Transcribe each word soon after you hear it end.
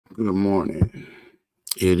Good morning.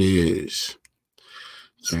 It is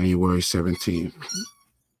January 17th.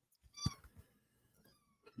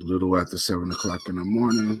 A little after 7 o'clock in the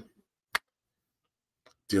morning.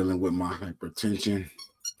 Dealing with my hypertension,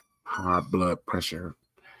 high blood pressure.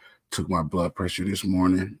 Took my blood pressure this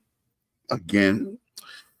morning. Again,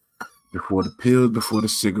 before the pills, before the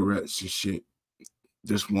cigarettes and shit.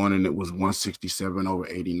 This morning it was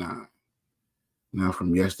 167/89. Now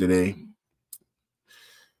from yesterday,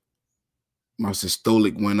 my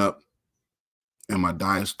systolic went up and my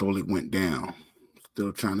diastolic went down.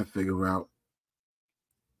 Still trying to figure out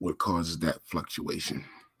what causes that fluctuation,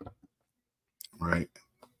 right?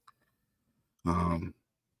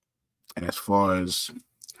 As far as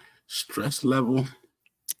stress level,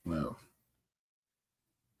 well,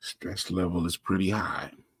 stress level is pretty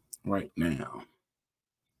high right now,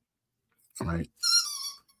 right?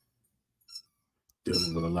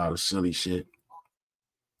 Dealing with a lot of silly shit.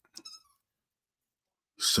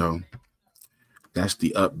 So that's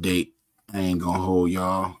the update. I ain't gonna hold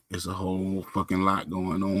y'all. It's a whole fucking lot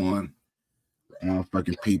going on.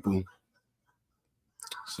 Fucking people.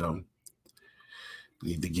 So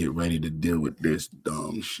need to get ready to deal with this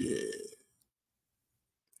dumb shit.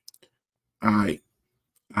 All right.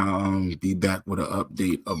 I'll be back with an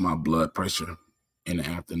update of my blood pressure in the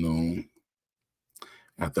afternoon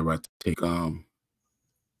after I take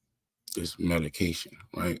this medication,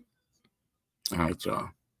 right? All right,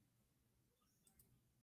 y'all.